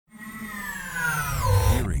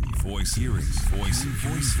This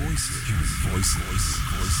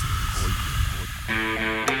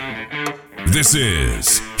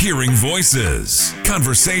is Hearing Voices,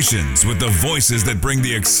 conversations with the voices that bring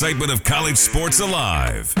the excitement of college sports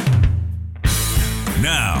alive.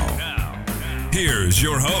 Now, here's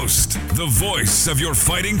your host, the voice of your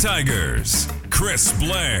Fighting Tigers, Chris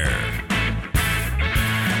Blair.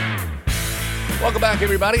 Welcome back,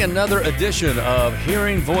 everybody. Another edition of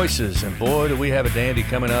Hearing Voices. And boy, do we have a dandy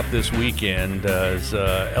coming up this weekend as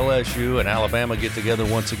LSU and Alabama get together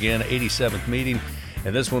once again, 87th meeting.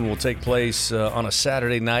 And this one will take place on a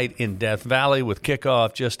Saturday night in Death Valley with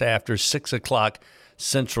kickoff just after 6 o'clock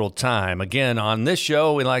Central Time. Again, on this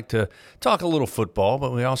show, we like to talk a little football,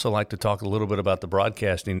 but we also like to talk a little bit about the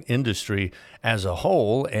broadcasting industry as a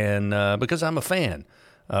whole. And because I'm a fan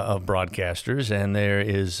of broadcasters, and there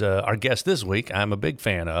is our guest this week I'm a big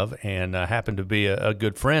fan of and happen to be a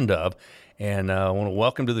good friend of. And I want to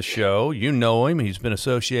welcome to the show. You know him. He's been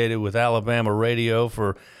associated with Alabama radio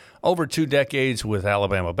for over 2 decades with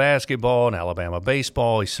Alabama basketball and Alabama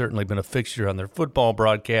baseball. He's certainly been a fixture on their football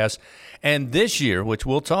broadcast. And this year, which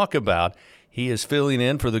we'll talk about, he is filling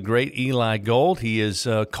in for the great Eli Gold. He is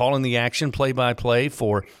calling the action play-by-play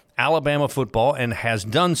for Alabama football and has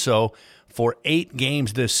done so for 8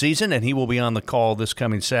 games this season, and he will be on the call this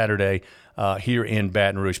coming Saturday here in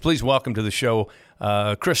Baton Rouge. Please welcome to the show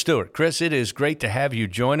Chris Stewart. Chris, it is great to have you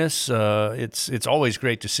join us. It's always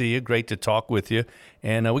great to see you, great to talk with you.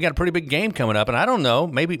 And we got a pretty big game coming up. And I don't know,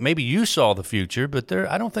 maybe you saw the future, but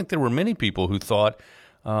I don't think there were many people who thought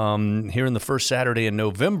here in the first Saturday in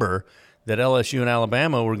November that LSU and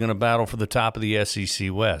Alabama were going to battle for the top of the SEC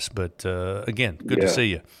West. But again, good to see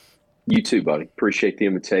you. You too, buddy. Appreciate the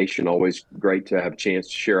invitation. Always great to have a chance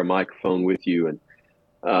to share a microphone with you. And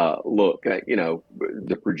look,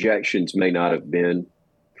 the projections may not have been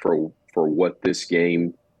for what this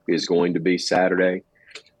game is going to be Saturday.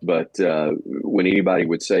 But when anybody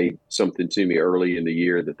would say something to me early in the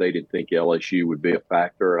year that they didn't think LSU would be a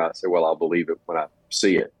factor, I say, well, I'll believe it when I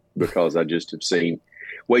see it, because I just have seen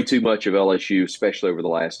way too much of LSU, especially over the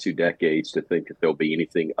last 2 decades, to think that they'll be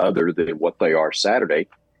anything other than what they are Saturday,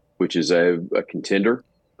 which is a contender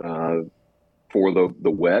for the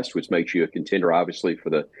West, which makes you a contender, obviously,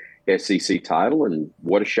 for the SEC title. And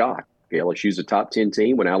what a shock. LSU's a top 10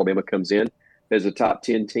 team when Alabama comes in as a top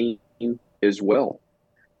 10 team as well.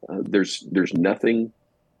 There's nothing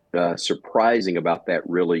surprising about that,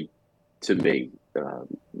 really, to me,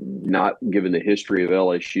 not given the history of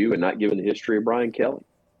LSU and not given the history of Brian Kelly.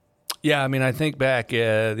 Yeah, I mean, I think back,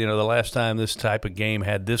 the last time this type of game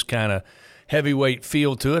had this kind of heavyweight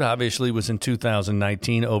feel to it, obviously, was in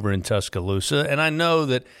 2019 over in Tuscaloosa. And I know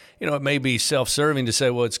that, it may be self-serving to say,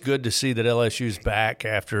 well, it's good to see that LSU's back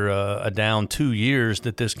after a down 2 years,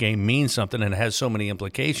 that this game means something and has so many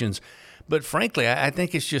implications. But frankly, I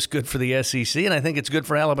think it's just good for the SEC, and I think it's good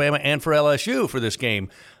for Alabama and for LSU for this game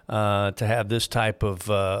to have this type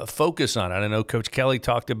of focus on it. I know Coach Kelly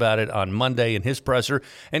talked about it on Monday in his presser,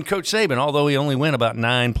 and Coach Saban, although he only went about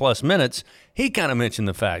 9+ minutes, he kind of mentioned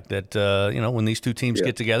the fact that, when these two teams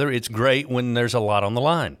get together, it's great when there's a lot on the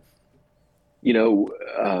line.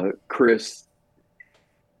 Chris,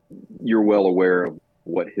 you're well aware of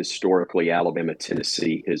what historically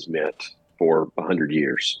Alabama-Tennessee has meant for 100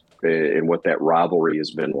 years. And what that rivalry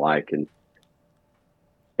has been like.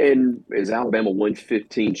 And as Alabama won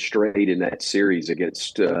 15 straight in that series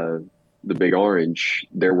against the Big Orange,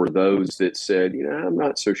 there were those that said, I'm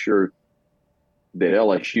not so sure that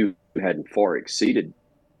LSU hadn't far exceeded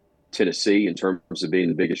Tennessee in terms of being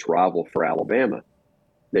the biggest rival for Alabama.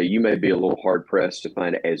 Now, you may be a little hard-pressed to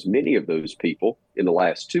find as many of those people in the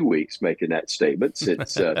last 2 weeks making that statement,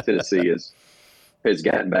 since Tennessee has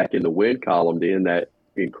gotten back in the win column to end that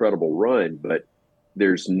incredible run. But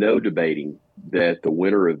there's no debating that the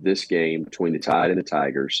winner of this game between the Tide and the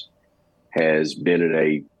Tigers has been in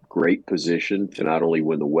a great position to not only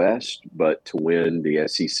win the West, but to win the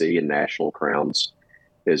SEC and national crowns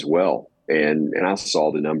as well. And I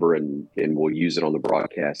saw the number, and we'll use it on the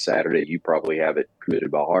broadcast Saturday. You probably have it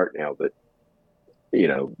committed by heart now, but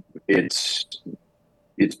it's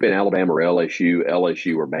been Alabama or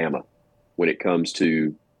LSU or Bama when it comes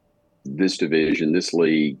to this division, this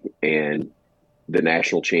league, and the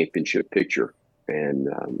national championship picture. And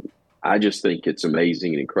I just think it's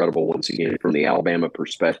amazing and incredible, once again, from the Alabama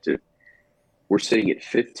perspective. We're sitting at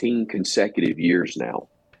 15 consecutive years now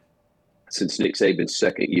since Nick Saban's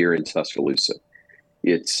second year in Tuscaloosa.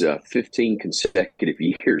 It's 15 consecutive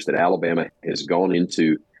years that Alabama has gone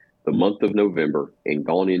into the month of November and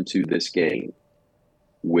gone into this game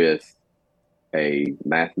with a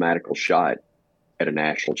mathematical shot at a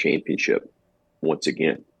national championship once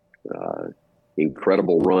again.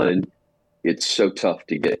 Incredible run. It's so tough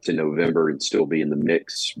to get to November and still be in the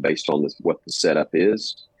mix based on what the setup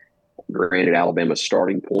is. Granted, Alabama's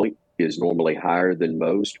starting point is normally higher than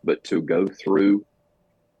most, but to go through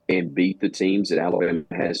and beat the teams that Alabama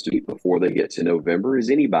has to beat before they get to November, as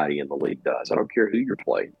anybody in the league does. I don't care who you're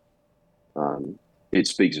playing. It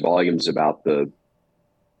speaks volumes about the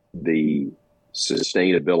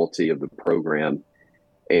sustainability of the program.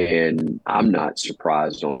 And I'm not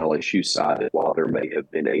surprised on LSU side that while there may have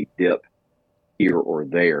been a dip here or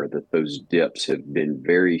there, that those dips have been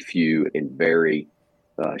very few and very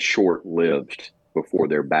short-lived before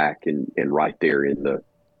they're back and right there in the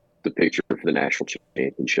picture for the national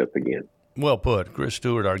championship again. Well put. Chris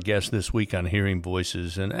Stewart, our guest this week on Hearing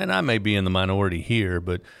Voices, and I may be in the minority here,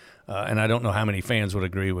 but and I don't know how many fans would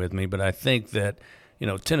agree with me, but I think that,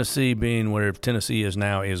 Tennessee being where Tennessee is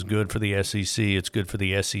now is good for the SEC. It's good for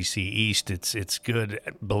the SEC East. It's good,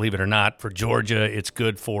 believe it or not, for Georgia. It's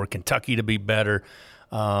good for Kentucky to be better.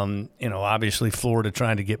 Obviously Florida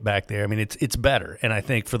trying to get back there. I mean, it's better. And I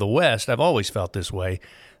think for the West, I've always felt this way,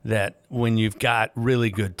 that when you've got really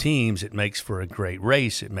good teams, it makes for a great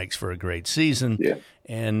race. It makes for a great season. Yeah.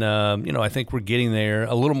 And, I think we're getting there.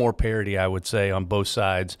 A little more parity, I would say, on both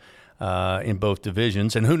sides. In both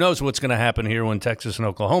divisions. And who knows what's going to happen here when Texas and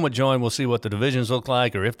Oklahoma join. We'll see what the divisions look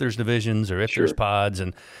like, or if there's divisions, or if there's pods,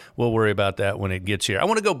 and we'll worry about that when it gets here. I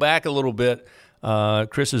want to go back a little bit.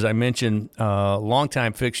 Chris, as I mentioned,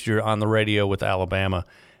 longtime fixture on the radio with Alabama.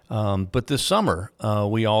 But this summer,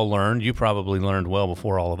 we all learned, you probably learned well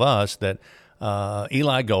before all of us, that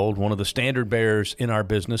Eli Gold, one of the standard bearers in our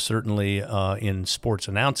business, certainly in sports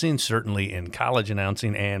announcing, certainly in college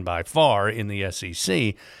announcing, and by far in the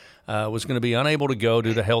SEC, was going to be unable to go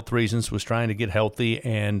due to health reasons, was trying to get healthy,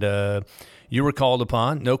 and you were called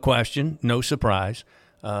upon, no question, no surprise,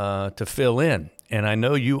 to fill in. And I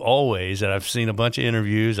know you always, and I've seen a bunch of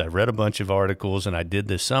interviews, I've read a bunch of articles, and I did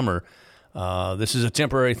this summer, this is a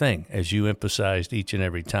temporary thing, as you emphasized each and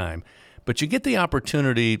every time. But you get the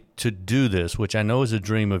opportunity to do this, which I know is a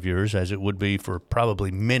dream of yours, as it would be for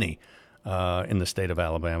probably many in the state of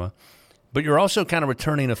Alabama. But you're also kind of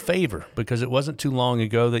returning a favor, because it wasn't too long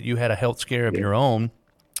ago that you had a health scare of your own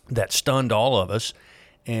that stunned all of us.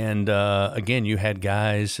 And, again, you had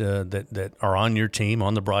guys that are on your team,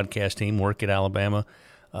 on the broadcast team, work at Alabama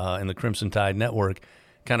and the Crimson Tide Network,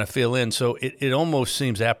 kind of fill in. So it almost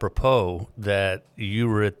seems apropos that you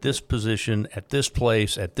were at this position, at this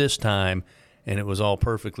place, at this time, and it was all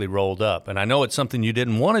perfectly rolled up. And I know it's something you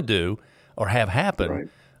didn't want to do or have happen. Right.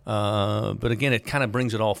 But again, it kind of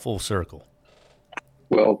brings it all full circle.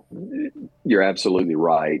 Well, you're absolutely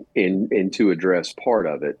right. And to address part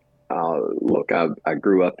of it, look, I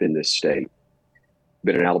grew up in this state,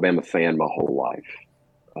 been an Alabama fan my whole life.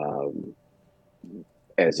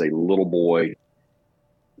 As a little boy,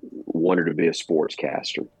 wanted to be a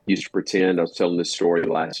sportscaster. Used to pretend, I was telling this story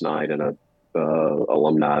last night in a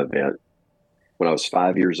alumni event. When I was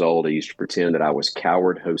 5 years old, I used to pretend that I was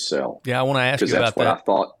Coward Hosell. Yeah, I want to ask you about that. I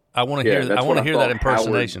thought. I want to hear. I want to hear that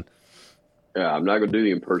impersonation. Yeah, I'm not going to do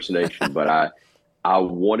the impersonation, but I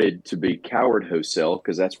wanted to be Coward Hosell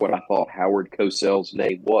because that's what I thought Howard Cosell's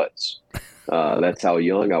name was. That's how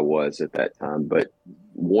young I was at that time. But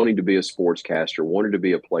wanting to be a sportscaster, wanted to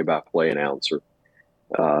be a play-by-play announcer,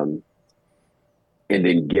 and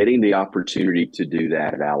then getting the opportunity to do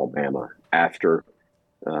that at Alabama after.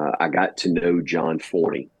 I got to know John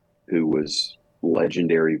Forney, who was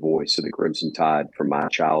legendary voice of the Crimson Tide from my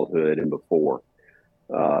childhood and before.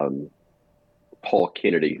 Paul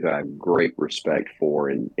Kennedy, who I have great respect for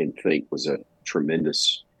and think was a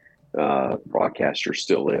tremendous broadcaster,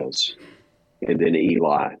 still is. And then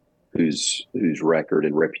Eli, whose record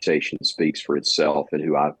and reputation speaks for itself, and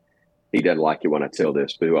he doesn't like it when I tell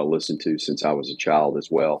this, but who I listened to since I was a child as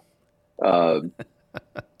well.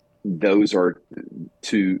 Those are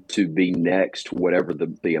to be next, whatever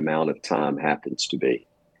the amount of time happens to be.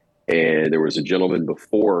 And there was a gentleman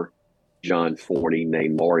before John Forney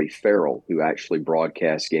named Maury Farrell, who actually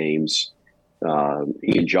broadcast games.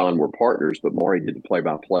 He and John were partners, but Maury did the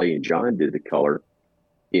play-by-play and John did the color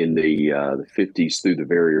in the 50s through the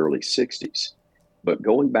very early 60s. But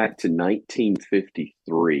going back to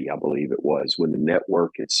 1953, I believe it was, when the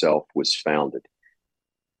network itself was founded.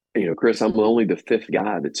 You know, Chris, I'm only the fifth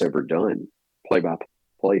guy that's ever done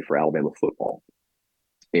play-by-play for Alabama football.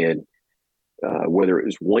 And whether it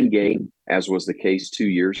was one game, as was the case 2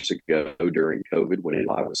 years ago during COVID when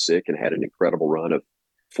Eli was sick and had an incredible run of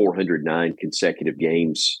 409 consecutive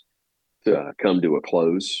games to come to a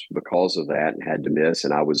close because of that and had to miss.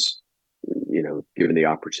 And I was, given the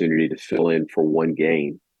opportunity to fill in for one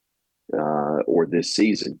game or this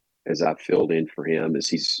season. as I filled in for him as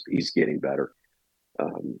he's getting better.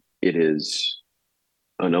 It is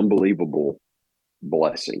an unbelievable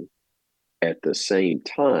blessing. At the same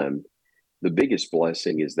time, the biggest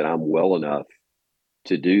blessing is that I'm well enough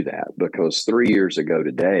to do that, because 3 years ago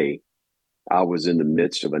today, I was in the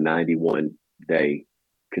midst of a 91-day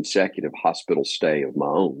consecutive hospital stay of my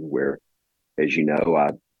own, where, as you know,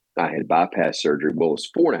 I had bypass surgery. Well, it was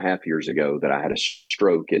 4.5 years ago that I had a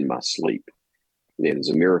stroke in my sleep. And it was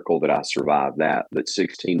a miracle that I survived that. But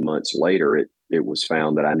 16 months later, it was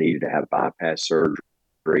found that I needed to have bypass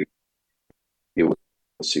surgery. It was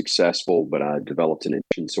successful, but I developed an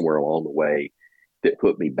infection somewhere along the way that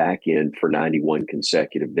put me back in for 91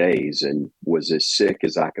 consecutive days, and was as sick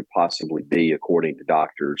as I could possibly be, according to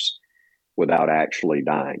doctors, without actually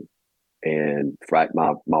dying. And in fact,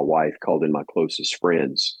 my wife called in my closest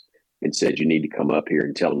friends and said, "You need to come up here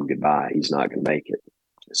and tell him goodbye. He's not going to make it."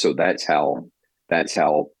 So that's how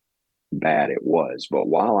bad it was. But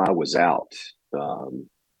while I was out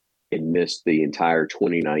and missed the entire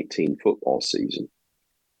 2019 football season,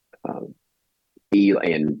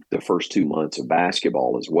 and the first 2 months of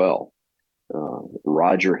basketball as well,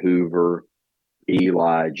 Roger Hoover,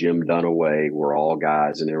 Eli, Jim Dunaway were all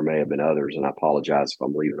guys, and there may have been others, and I apologize if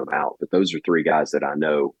I'm leaving them out, but those are 3 guys that I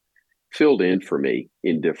know filled in for me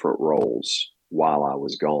in different roles while I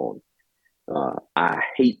was gone. I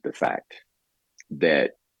hate the fact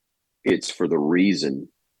that it's for the reason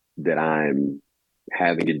that I'm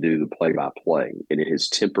having to do the play-by-play, and it has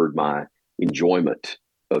tempered my enjoyment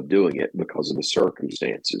of doing it because of the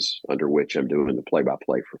circumstances under which I'm doing the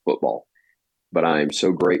play-by-play for football. But I am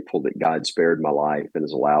so grateful that God spared my life and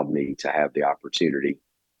has allowed me to have the opportunity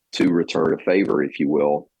to return a favor, if you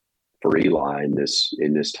will, for Eli in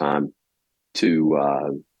this time,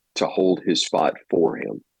 to hold his spot for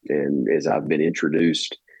him. And as I've been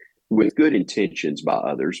introduced with good intentions by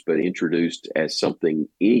others, but introduced as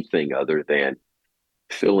anything other than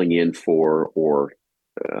filling in for or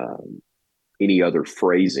any other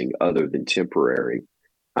phrasing other than temporary,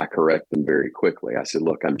 I correct them very quickly. I said,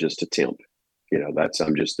 "Look, I'm just a temp.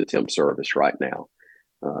 I'm just the temp service right now.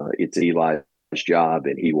 It's Eli's job,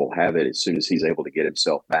 and he will have it as soon as he's able to get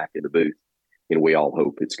himself back in the booth. And we all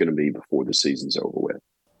hope it's going to be before the season's over with."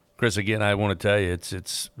 Chris, again, I want to tell you,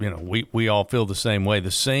 it's we all feel the same way.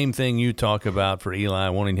 The same thing you talk about for Eli,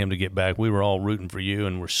 wanting him to get back. We were all rooting for you,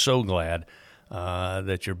 and we're so glad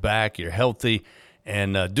that you're back, you're healthy,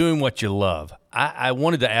 and doing what you love. I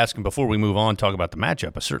wanted to ask him before we move on, talk about the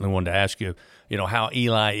matchup. I certainly wanted to ask you, how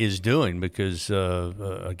Eli is doing, because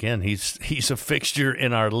again, he's a fixture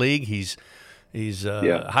in our league. He's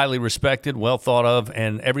highly respected, well thought of,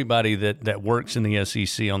 and everybody that works in the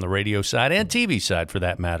SEC on the radio side and TV side, for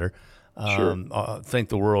that matter, think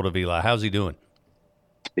the world of Eli. How's he doing?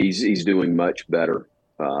 He's doing much better.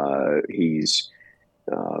 He's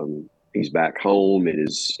back home in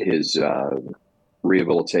his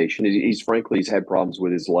rehabilitation. He's had problems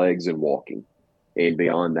with his legs and walking, and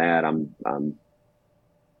beyond that, I'm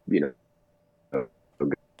going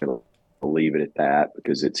to leave it at that,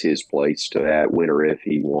 because it's his place to that winter if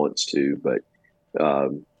he wants to. But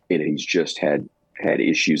and he's just had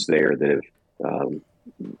issues there that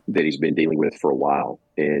he's been dealing with for a while,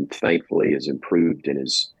 and thankfully has improved and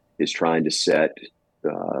is trying to set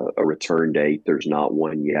a return date. There's not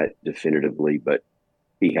one yet definitively, but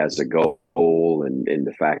he has a goal, and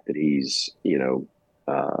the fact that he's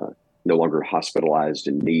no longer hospitalized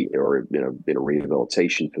in a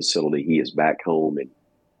rehabilitation facility. He is back home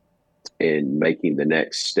and making the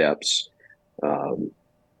next steps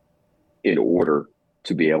in order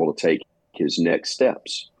to be able to take his next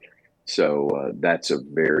steps. So that's a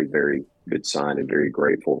very, very good sign, and very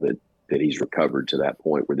grateful that he's recovered to that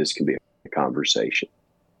point where this can be a conversation.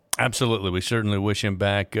 Absolutely. We certainly wish him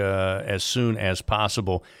back as soon as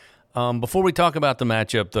possible. Before we talk about the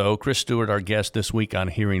matchup, though, Chris Stewart, our guest this week on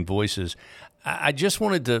Hearing Voices, I just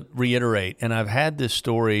wanted to reiterate, and I've had this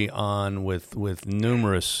story on with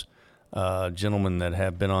numerous gentlemen that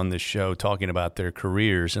have been on this show talking about their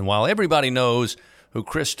careers. And while everybody knows who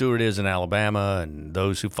Chris Stewart is in Alabama and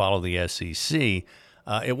those who follow the SEC,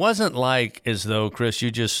 it wasn't like as though, Chris,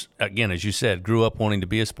 you just, again, as you said, grew up wanting to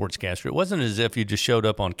be a sportscaster. It wasn't as if you just showed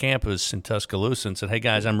up on campus in Tuscaloosa and said, "Hey,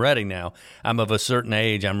 guys, I'm ready now. I'm of a certain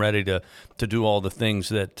age. I'm ready to do all the things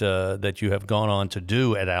that you have gone on to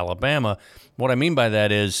do at Alabama." What I mean by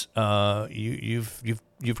that is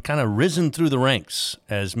you've kind of risen through the ranks,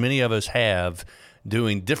 as many of us have,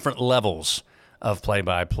 doing different levels of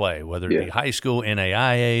play-by-play, whether it be high school,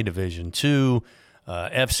 NAIA, Division II,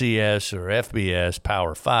 FCS or FBS,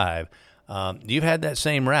 Power 5. You've had that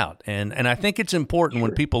same route, and I think it's important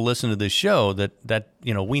when people listen to this show that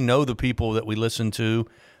we know the people that we listen to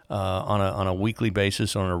on a weekly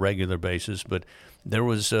basis, on a regular basis, but there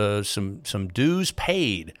was some dues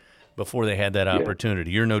paid before they had that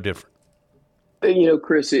opportunity. You're no different.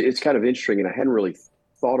 Chris, it's kind of interesting, and I hadn't really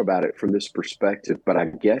thought about it from this perspective, but I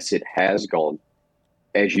guess it has gone,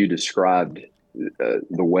 as you described,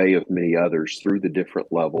 the way of many others through the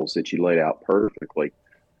different levels that you laid out perfectly.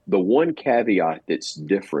 The one caveat that's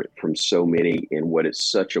different from so many, and what is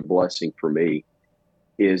such a blessing for me,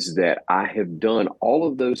 is that I have done all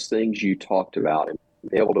of those things you talked about and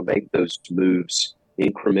been able to make those moves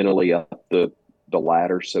incrementally up the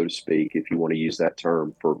ladder, so to speak, if you want to use that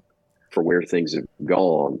term for where things have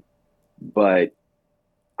gone. But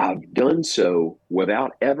I've done so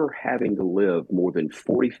without ever having to live more than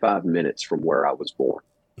 45 minutes from where I was born.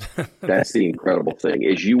 That's the incredible thing.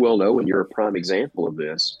 As you well know, and you're a prime example of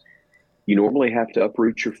this, you normally have to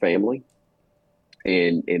uproot your family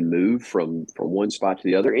and move from one spot to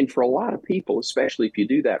the other. And for a lot of people, especially if you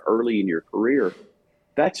do that early in your career,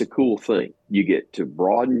 that's a cool thing. You get to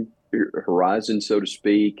broaden your horizon, so to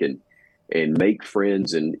speak, and make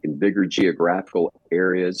friends in bigger geographical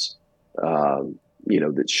areas,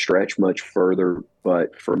 that stretch much further.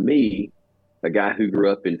 But for me, a guy who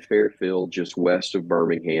grew up in Fairfield, just west of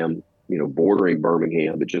Birmingham, bordering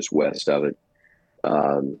Birmingham, but just west of it,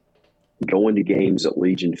 going to games at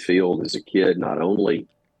Legion Field as a kid, not only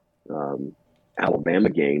Alabama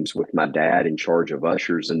games with my dad in charge of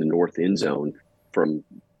ushers in the north end zone from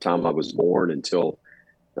the time I was born until,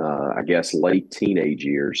 I guess, late teenage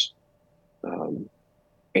years.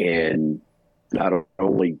 And not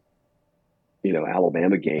only,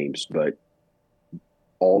 Alabama games, but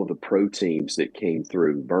all of the pro teams that came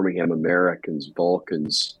through, Birmingham Americans,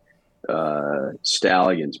 Vulcans,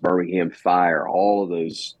 Stallions, Birmingham Fire, all of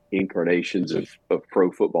those incarnations of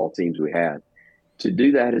pro football teams we had. To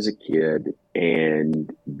do that as a kid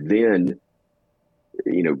and then,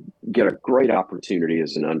 get a great opportunity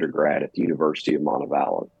as an undergrad at the University of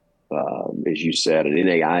Montevallo. As you said, an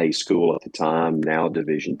NAIA school at the time, now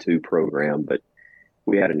Division II program, but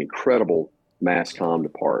we had an incredible mass comm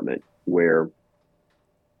department where,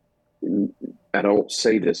 I don't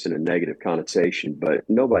say this in a negative connotation, but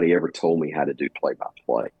nobody ever told me how to do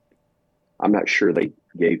play-by-play. I'm not sure they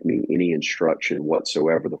gave me any instruction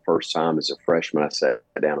whatsoever the first time as a freshman I sat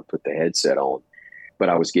down and put the headset on, but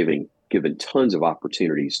I was given tons of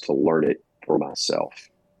opportunities to learn it for myself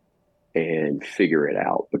and figure it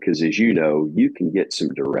out. Because as you know, you can get some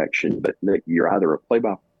direction, but you're either a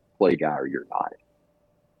play-by-play guy or you're not.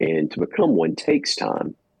 And to become one takes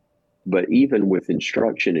time. But even with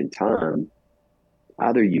instruction and time,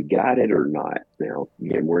 either you got it or not. Now,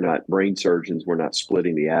 again, we're not brain surgeons. We're not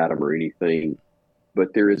splitting the atom or anything.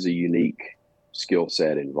 But there is a unique skill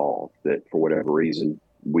set involved that, for whatever reason,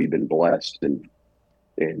 we've been blessed and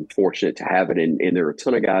fortunate to have it. And there are a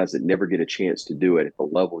ton of guys that never get a chance to do it at the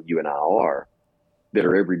level you and I are that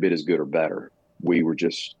are every bit as good or better. We were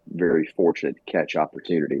just very fortunate to catch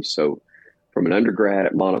opportunities. So from an undergrad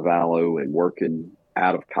at Montevallo and working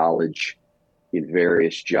out of college in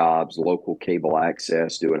various jobs, local cable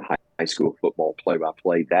access, doing high school football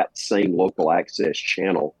play-by-play, that same local access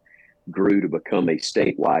channel grew to become a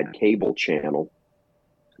statewide cable channel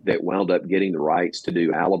that wound up getting the rights to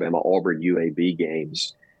do Alabama, Auburn, UAB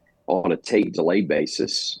games on a tape delay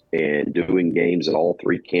basis and doing games at all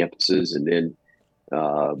three campuses, and then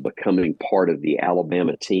becoming part of the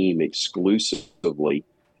Alabama team exclusively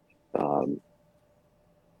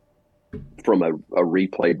from a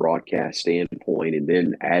replay broadcast standpoint, and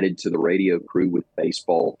then added to the radio crew with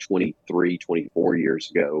baseball 23, 24 years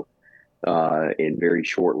ago. And very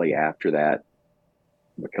shortly after that,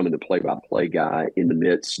 becoming the play-by-play guy in the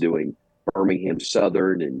midst doing Birmingham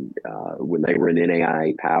Southern and when they were in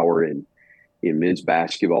NAIA Power and in men's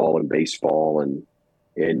basketball and baseball,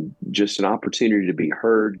 and just an opportunity to be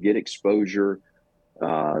heard, get exposure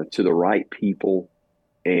to the right people.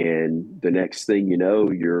 And the next thing you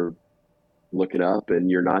know, you're looking up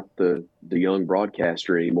and you're not the young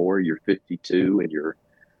broadcaster anymore. You're 52 and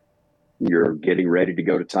you're getting ready to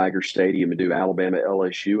go to Tiger Stadium and do Alabama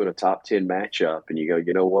LSU in a top 10 matchup. And you go,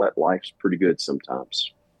 you know what? Life's pretty good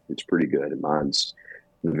sometimes. It's pretty good. And mine's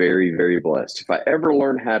very, very blessed. If I ever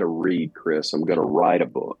learn how to read, Chris, I'm going to write a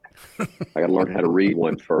book. I got to learn how to read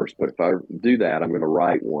one first. But if I do that, I'm going to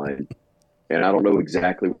write one. And I don't know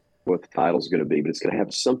exactly what the title's going to be, but it's going to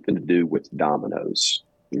have something to do with dominoes.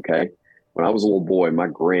 Okay. When I was a little boy, my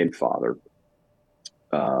grandfather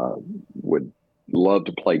would love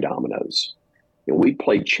to play dominoes. And we'd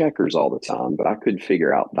play checkers all the time, but I couldn't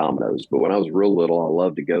figure out dominoes. But when I was real little, I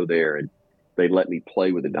loved to go there and they let me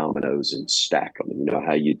play with the dominoes and stack them. You know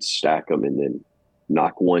how you'd stack them and then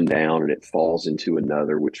knock one down and it falls into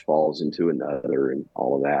another, which falls into another, and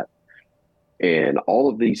all of that. And all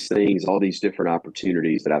of these things, all these different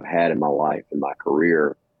opportunities that I've had in my life and my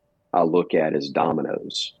career, I look at as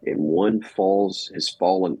dominoes, and one has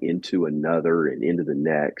fallen into another and into the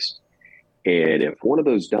next. And if one of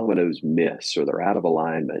those dominoes miss or they're out of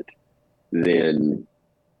alignment, then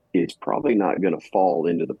it's probably not going to fall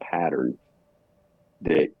into the pattern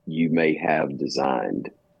that you may have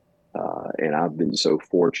designed. And I've been so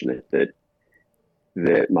fortunate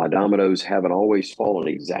that my dominoes haven't always fallen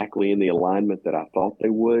exactly in the alignment that I thought they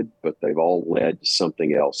would, but they've all led to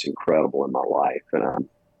something else incredible in my life. And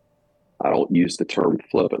I don't use the term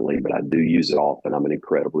flippantly, but I do use it often. I'm an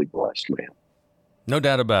incredibly blessed man. No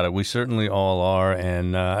doubt about it. We certainly all are.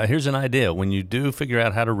 And here's an idea. When you do figure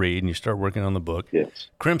out how to read and you start working on the book, yes.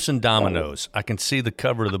 Crimson Dominoes. I can see the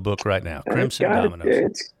cover of the book right now. Crimson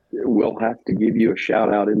Dominoes. We'll have to give you a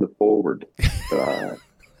shout out in the forward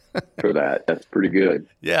for that. That's pretty good.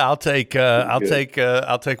 Yeah, I'll take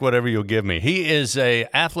whatever you'll give me. He is a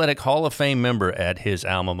Athletic Hall of Fame member at his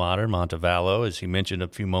alma mater, Montevallo, as he mentioned a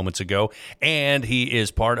few moments ago, and he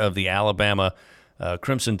is part of the Alabama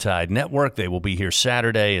Crimson Tide Network. They will be here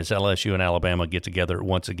Saturday as LSU and Alabama get together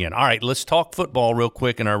once again. All right, let's talk football real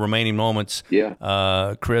quick in our remaining moments.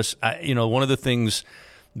 Yeah, Chris, one of the things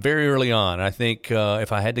very early on, I think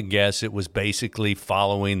if I had to guess, it was basically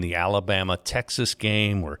following the Alabama-Texas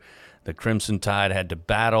game where the Crimson Tide had to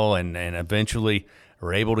battle and eventually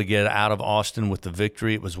were able to get out of Austin with the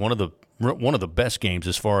victory. It was one of the best games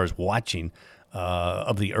as far as watching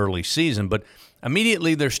of the early season. But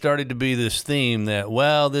immediately there started to be this theme that,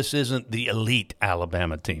 well, this isn't the elite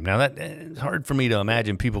Alabama team. Now, it's hard for me to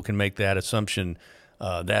imagine people can make that assumption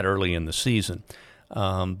that early in the season.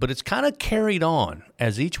 But it's kind of carried on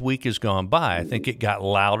as each week has gone by. I think it got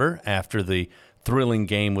louder after the thrilling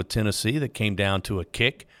game with Tennessee that came down to a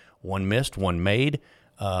kick. One missed, one made,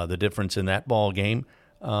 the difference in that ball game.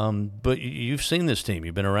 But you've seen this team.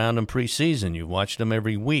 You've been around them preseason. You've watched them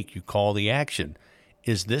every week. You call the action.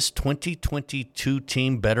 Is this 2022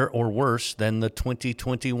 team better or worse than the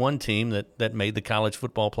 2021 team that made the college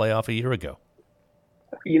football playoff a year ago?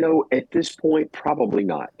 At this point, probably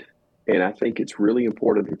not. And I think it's really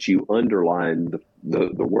important that you underline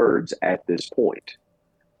the words "at this point,"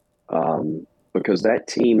 because that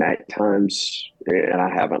team at times, and I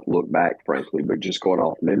haven't looked back, frankly, but just going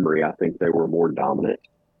off memory, I think they were more dominant,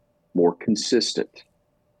 more consistent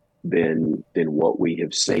than what we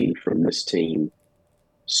have seen from this team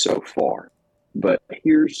so far. But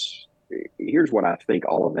here's what I think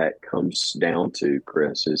all of that comes down to,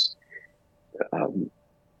 Chris, is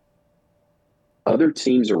other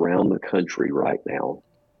teams around the country right now,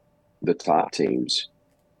 the top teams,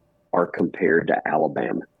 are compared to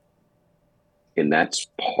Alabama. And that's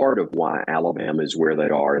part of why Alabama is where they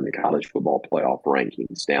are in the college football playoff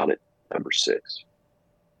rankings, down at number 6.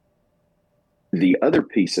 The other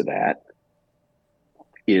piece of that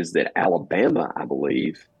is that Alabama, I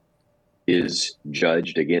believe, is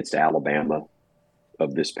judged against Alabama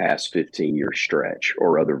of this past 15-year stretch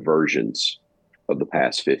or other versions of the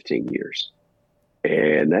past 15 years.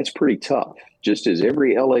 And that's pretty tough. Just as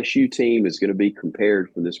every LSU team is going to be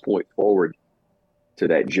compared from this point forward to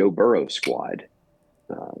that Joe Burrow squad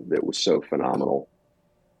that was so phenomenal,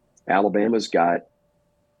 Alabama's got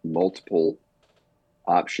multiple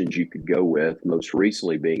options you could go with, most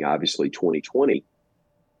recently being obviously 2020,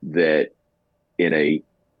 that in a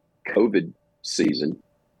COVID season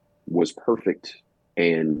was perfect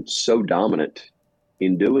and so dominant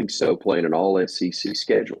in doing so, playing an all-SEC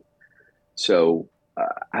schedule. So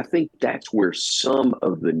I think that's where some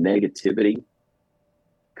of the negativity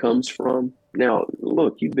comes from. Now,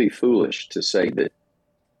 look, you'd be foolish to say that,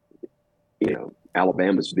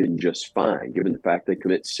 Alabama's been just fine, given the fact they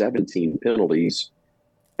commit 17 penalties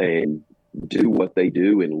and do what they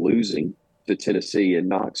do in losing to Tennessee and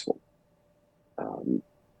Knoxville.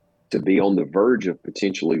 To be on the verge of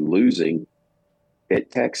potentially losing at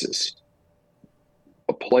Texas,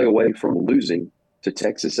 a play away from losing to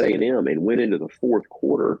Texas A&M, and went into the fourth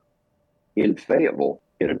quarter in Fayetteville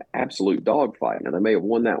in an absolute dogfight. Now, they may have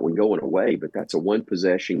won that one going away, but that's a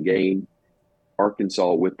one-possession game.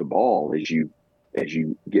 Arkansas with the ball as you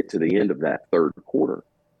get to the end of that third quarter.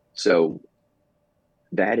 So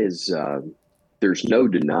that is there's no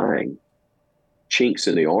denying chinks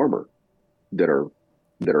in the armor that are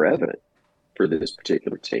evident for this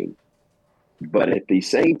particular team. But at the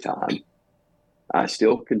same time, I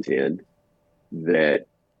still contend that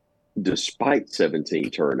despite 17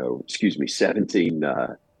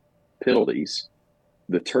 penalties,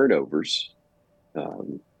 the turnovers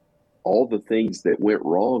all the things that went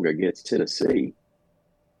wrong against Tennessee.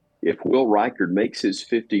 If Will Reichard makes his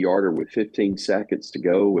 50-yarder with 15 seconds to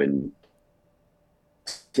go and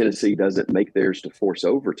Tennessee doesn't make theirs to force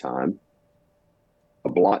overtime,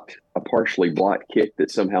 a partially blocked kick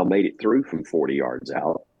that somehow made it through from 40 yards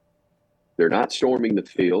out, they're not storming the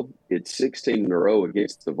field. It's 16 in a row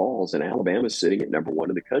against the Vols, and Alabama's sitting at number 1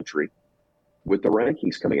 in the country with the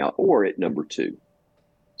rankings coming out, or at number 2.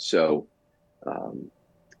 So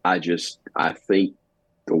I think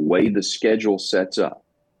the way the schedule sets up,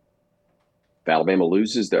 if Alabama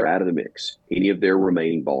loses, they're out of the mix. Any of their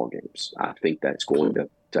remaining ball games, I think that's going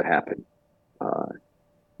to happen.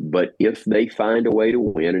 But if they find a way to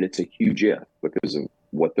win, and it's a huge if because of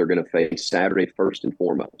what they're going to face Saturday first and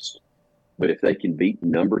foremost, but if they can beat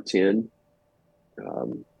number 10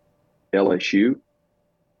 LSU,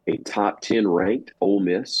 a top 10 ranked Ole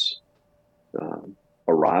Miss,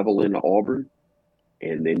 a rival in Auburn,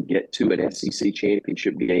 and then get to an SEC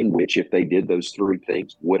championship game, which if they did those 3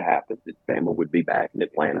 things would happen, that Bama would be back in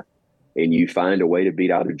Atlanta, and you find a way to beat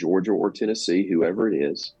either Georgia or Tennessee, whoever it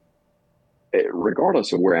is,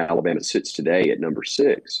 regardless of where Alabama sits today at number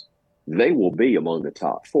 6, they will be among the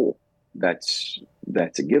top 4. That's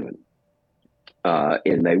a given.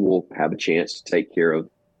 And they will have a chance to take care of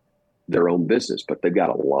their own business, but they've got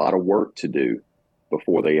a lot of work to do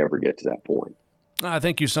before they ever get to that point. I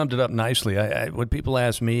think you summed it up nicely. When people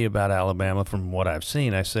ask me about Alabama from what I've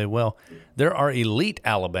seen, I say, well, there are elite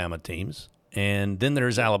Alabama teams, and then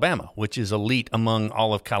there's Alabama, which is elite among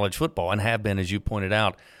all of college football and have been, as you pointed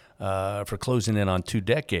out, for closing in on 2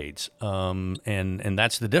 decades. And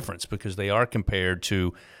that's the difference because they are compared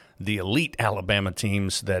to the elite Alabama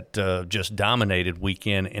teams that just dominated week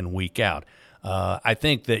in and week out. I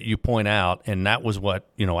think that you point out, and that was what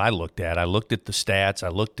I looked at. I looked at the stats. I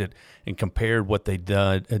looked at and compared what they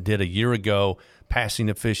did a year ago, passing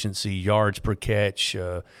efficiency, yards per catch,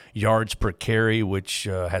 yards per carry, which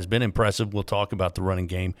has been impressive. We'll talk about the running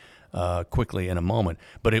game quickly in a moment.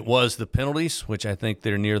 But it was the penalties, which I think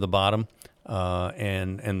they're near the bottom,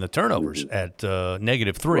 and the turnovers at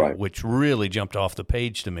 -3, right, which really jumped off the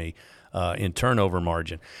page to me in turnover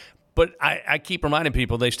margin. But I keep reminding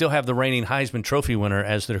people they still have the reigning Heisman Trophy winner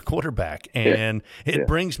as their quarterback. And it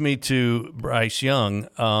brings me to Bryce Young.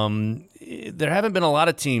 There haven't been a lot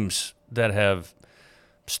of teams that have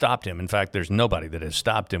stopped him. In fact, there's nobody that has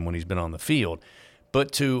stopped him when he's been on the field.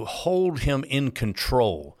 But to hold him in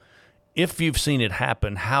control, if you've seen it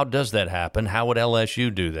happen, how does that happen? How would LSU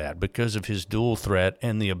do that? Because of his dual threat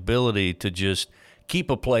and the ability to just keep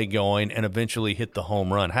a play going and eventually hit the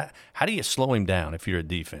home run. How do you slow him down if you're a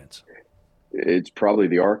defense? It's probably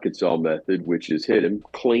the Arkansas method, which is hit him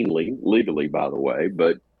cleanly, legally, by the way,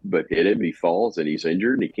 but hit him, he falls, and he's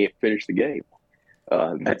injured, and he can't finish the game.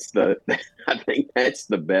 I think that's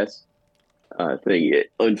the best thing.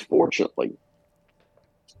 Unfortunately,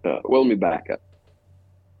 well, let me back up.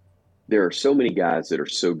 There are so many guys that are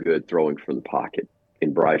so good throwing from the pocket,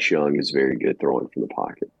 and Bryce Young is very good throwing from the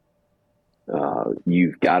pocket.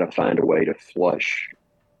 You've got to find a way to flush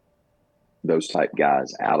those type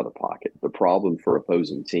guys out of the pocket. The problem for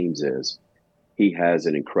opposing teams is he has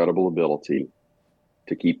an incredible ability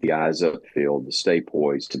to keep the eyes upfield, to stay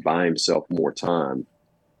poised, to buy himself more time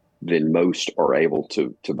than most are able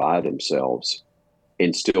to buy themselves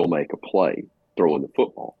and still make a play throwing the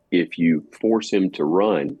football. If you force him to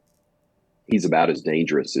run, he's about as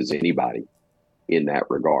dangerous as anybody in that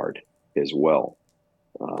regard as well.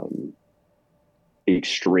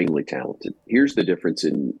 Extremely talented. Here's the difference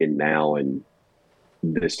in now and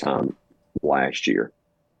this time last year.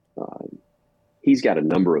 He's got a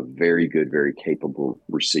number of very good, very capable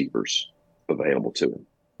receivers available to him.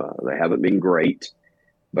 They haven't been great,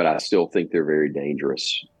 but I still think they're very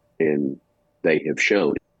dangerous, and they have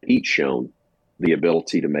each shown the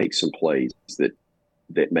ability to make some plays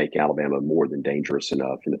that make Alabama more than dangerous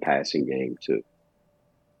enough in the passing game to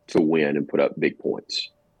win and put up big points.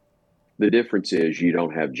 The difference is you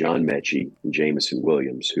don't have John Mechie and Jameson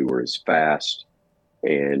Williams, who are as fast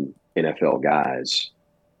and NFL guys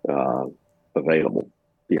available.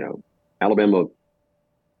 Alabama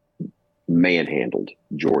manhandled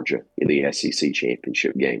Georgia in the SEC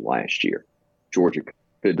championship game last year. Georgia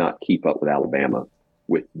could not keep up with Alabama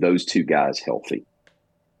with those 2 guys healthy.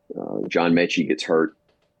 John Mechie gets hurt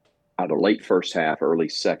either late first half, early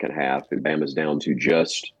second half, and Bama's down to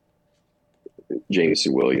just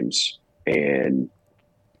Jameson Williams, and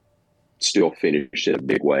still finished in a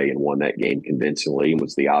big way and won that game convincingly and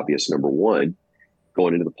was the obvious number 1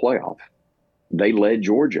 going into the playoff. They led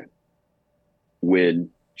Georgia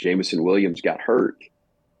when Jameson Williams got hurt,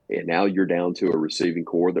 and now you're down to a receiving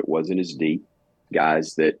core that wasn't as deep.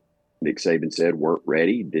 guys that Nick Saban said weren't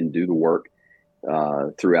ready, didn't do the work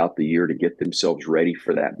throughout the year to get themselves ready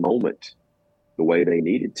for that moment the way they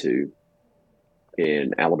needed to.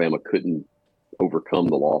 And Alabama couldn't overcome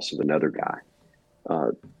the loss of another guy.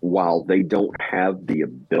 While they don't have the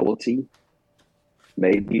ability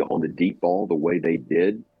maybe on the deep ball the way they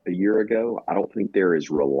did a year ago, I don't think they're as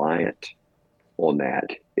reliant on that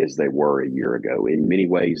as they were a year ago. In many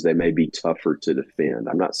ways, they may be tougher to defend.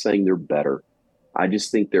 I'm not saying they're better. I just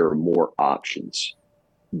think there are more options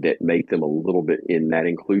that make them a little bit, and that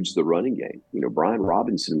includes the running game. You know, Brian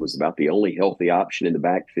Robinson was about the only healthy option in the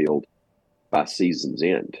backfield by season's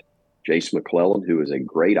end. Jace McClellan, who is a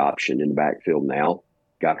great option in the backfield now,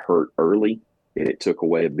 got hurt early, and it took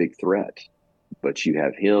away a big threat. But you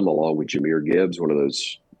have him along with Jahmyr Gibbs, one of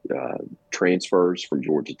those transfers from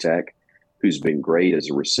Georgia Tech, who's been great as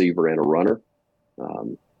a receiver and a runner.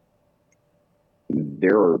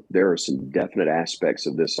 There are some definite aspects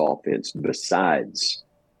of this offense besides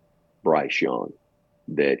Bryce Young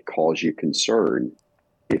that cause you concern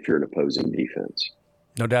if you're an opposing defense.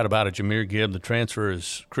 No doubt about it. Jahmyr Gibbs, the transfer,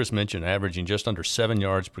 as Chris mentioned, averaging just under 7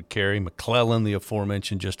 yards per carry. McClellan, the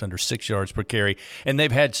aforementioned, just under 6 yards per carry. And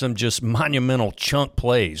they've had some just monumental chunk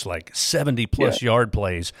plays, like 70-plus yard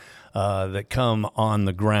plays that come on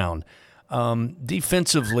the ground.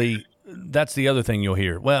 Defensively, that's the other thing you'll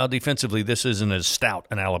hear. Well, defensively, this isn't as stout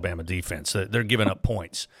an Alabama defense. They're giving up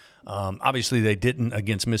points. Obviously, they didn't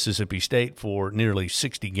against Mississippi State for nearly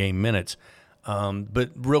 60 game minutes.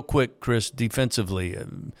 But real quick, Chris, defensively,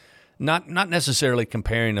 not necessarily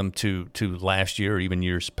comparing them to last year or even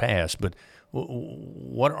years past, but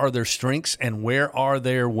what are their strengths and where are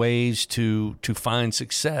there ways to find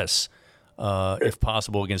success, if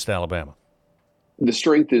possible, against Alabama? The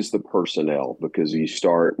strength is the personnel, because you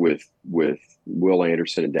start with Will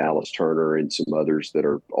Anderson and Dallas Turner and some others that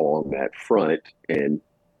are all on that front. And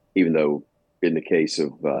even though in the case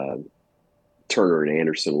of Turner and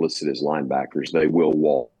Anderson listed as linebackers, they will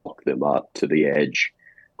walk them up to the edge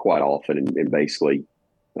quite often and basically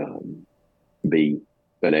be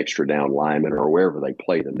an extra down lineman or wherever they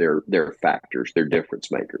play them. They're factors. They're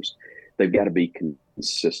difference makers. They've got to be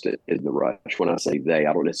consistent in the rush. When I say they,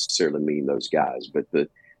 I don't necessarily mean those guys, but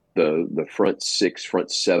the front six,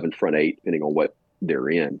 front seven, front eight, depending on what they're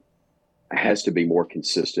in, has to be more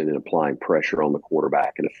consistent in applying pressure on the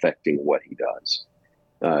quarterback and affecting what he does.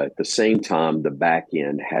 At the same time, the back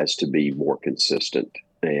end has to be more consistent.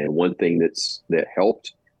 And one thing that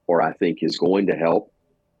helped, or I think is going to help,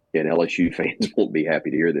 and LSU fans won't be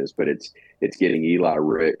happy to hear this, but it's getting Eli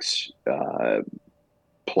Ricks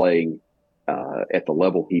playing at the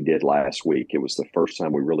level he did last week. It was the first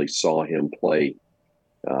time we really saw him play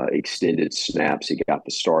extended snaps. He got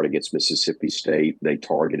the start against Mississippi State. They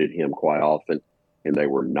targeted him quite often, and they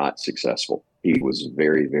were not successful. He was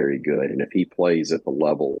very, very good. And if he plays at the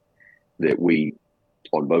level that we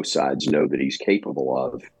on both sides know that he's capable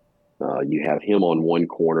of, you have him on one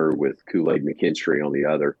corner with Kool-Aid McKinstry on the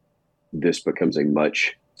other. This becomes a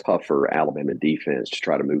much tougher Alabama defense to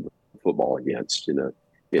try to move the football against in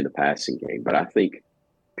the passing game. But I think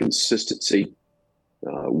consistency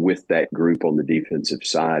with that group on the defensive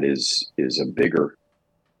side is a bigger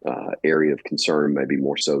area of concern, maybe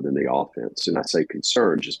more so than the offense. And I say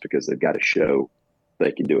concern just because they've got to show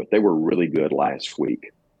they can do it. They were really good last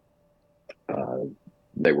week.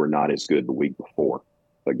 They were not as good the week before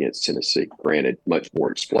against Tennessee. Granted, much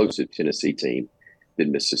more explosive Tennessee team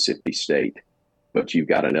than Mississippi State. But you've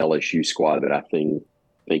got an LSU squad that I think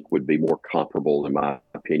would be more comparable, in my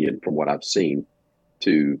opinion, from what I've seen,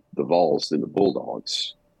 to the Vols than the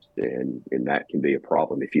Bulldogs. And that can be a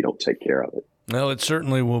problem if you don't take care of it. Well, it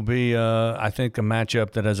certainly will be, I think, a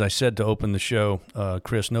matchup that, as I said to open the show,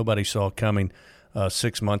 Chris, nobody saw coming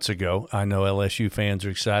 6 months ago. I know LSU fans are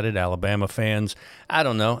excited. Alabama fans, I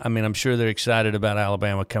don't know. I mean, I'm sure they're excited about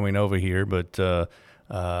Alabama coming over here, but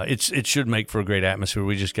it should make for a great atmosphere.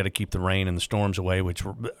 We just got to keep the rain and the storms away, which,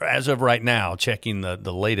 as of right now, checking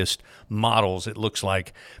the latest models, it looks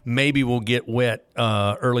like maybe we'll get wet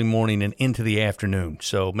early morning and into the afternoon.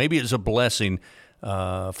 So maybe it's a blessing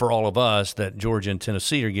for all of us that Georgia and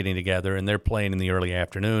Tennessee are getting together and they're playing in the early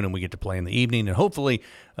afternoon and we get to play in the evening. And hopefully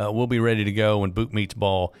we'll be ready to go when Boot meets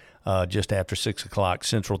ball just after 6 o'clock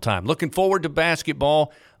Central Time. Looking forward to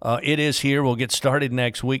basketball. It is here. We'll get started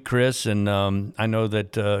next week, Chris. And I know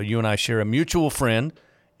that you and I share a mutual friend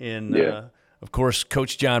in of course,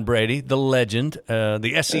 Coach John Brady, the legend,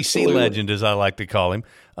 the SEC Absolutely. legend, as I like to call him.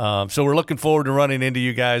 So we're looking forward to running into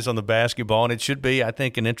you guys on the basketball, and it should be, I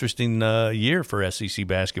think, an interesting year for SEC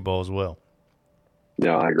basketball as well.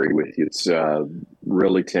 No, I agree with you. It's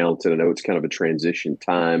really talented. I know it's kind of a transition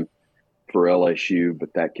time for LSU,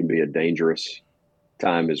 but that can be a dangerous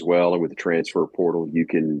time as well. And with the transfer portal, you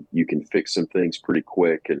can fix some things pretty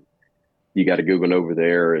quick, and you got a good one over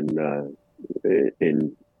there, and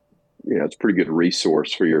it's a pretty good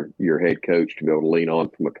resource for your head coach to be able to lean on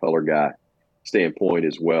from a color guy standpoint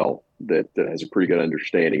as well, that has a pretty good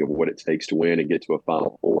understanding of what it takes to win and get to a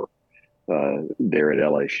Final Four there at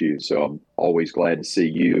LSU. So I'm always glad to see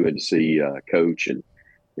you and to see Coach, and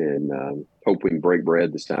hope we can break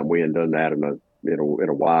bread this time. We haven't done that in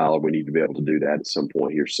a while. We need to be able to do that at some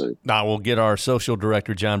point here soon. We'll get our social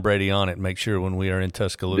director, John Brady, on it and make sure when we are in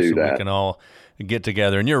Tuscaloosa we can all get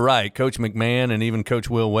together. And you're right, Coach McMahon and even Coach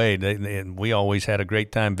Will Wade, we always had a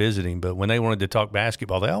great time visiting, but when they wanted to talk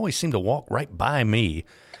basketball, they always seemed to walk right by me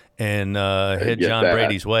and head John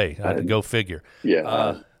Brady's way. I'd go figure.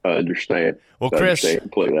 Yeah, I understand. Well, Chris,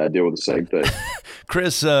 completely. I deal with the same thing.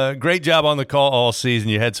 Chris, great job on the call all season.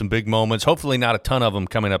 You had some big moments. Hopefully not a ton of them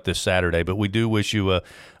coming up this Saturday, but we do wish you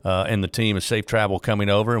and the team a safe travel coming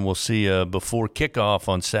over, and we'll see you before kickoff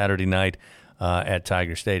on Saturday night at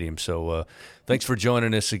Tiger Stadium. So thanks for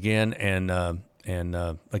joining us again, and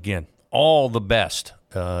again, all the best.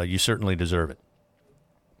 You certainly deserve it.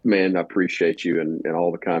 Man, I appreciate you and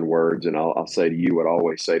all the kind words. And I'll say to you what I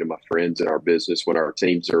always say to my friends in our business when our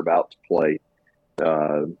teams are about to play.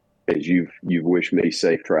 As you've wished me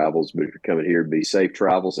safe travels, but if you're coming here, be safe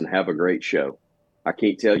travels and have a great show. I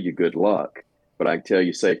can't tell you good luck, but I can tell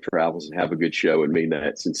you safe travels and have a good show, and mean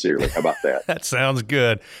that sincerely. How about that? That sounds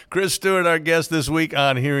good. Chris Stewart, our guest this week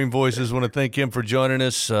on Hearing Voices. Want to thank him for joining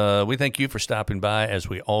us. We thank you for stopping by, as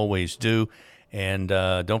we always do. And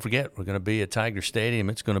don't forget, we're going to be at Tiger Stadium.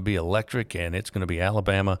 It's going to be electric, and it's going to be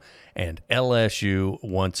Alabama and LSU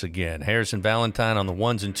once again. Harrison Valentine on the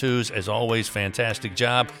ones and twos. As always, fantastic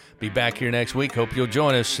job. Be back here next week. Hope you'll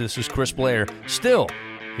join us. This is Chris Blair, still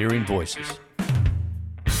Hearing Voices.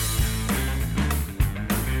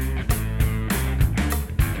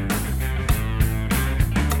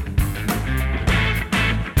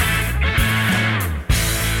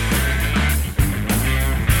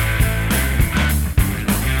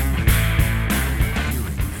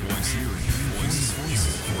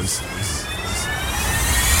 Voices.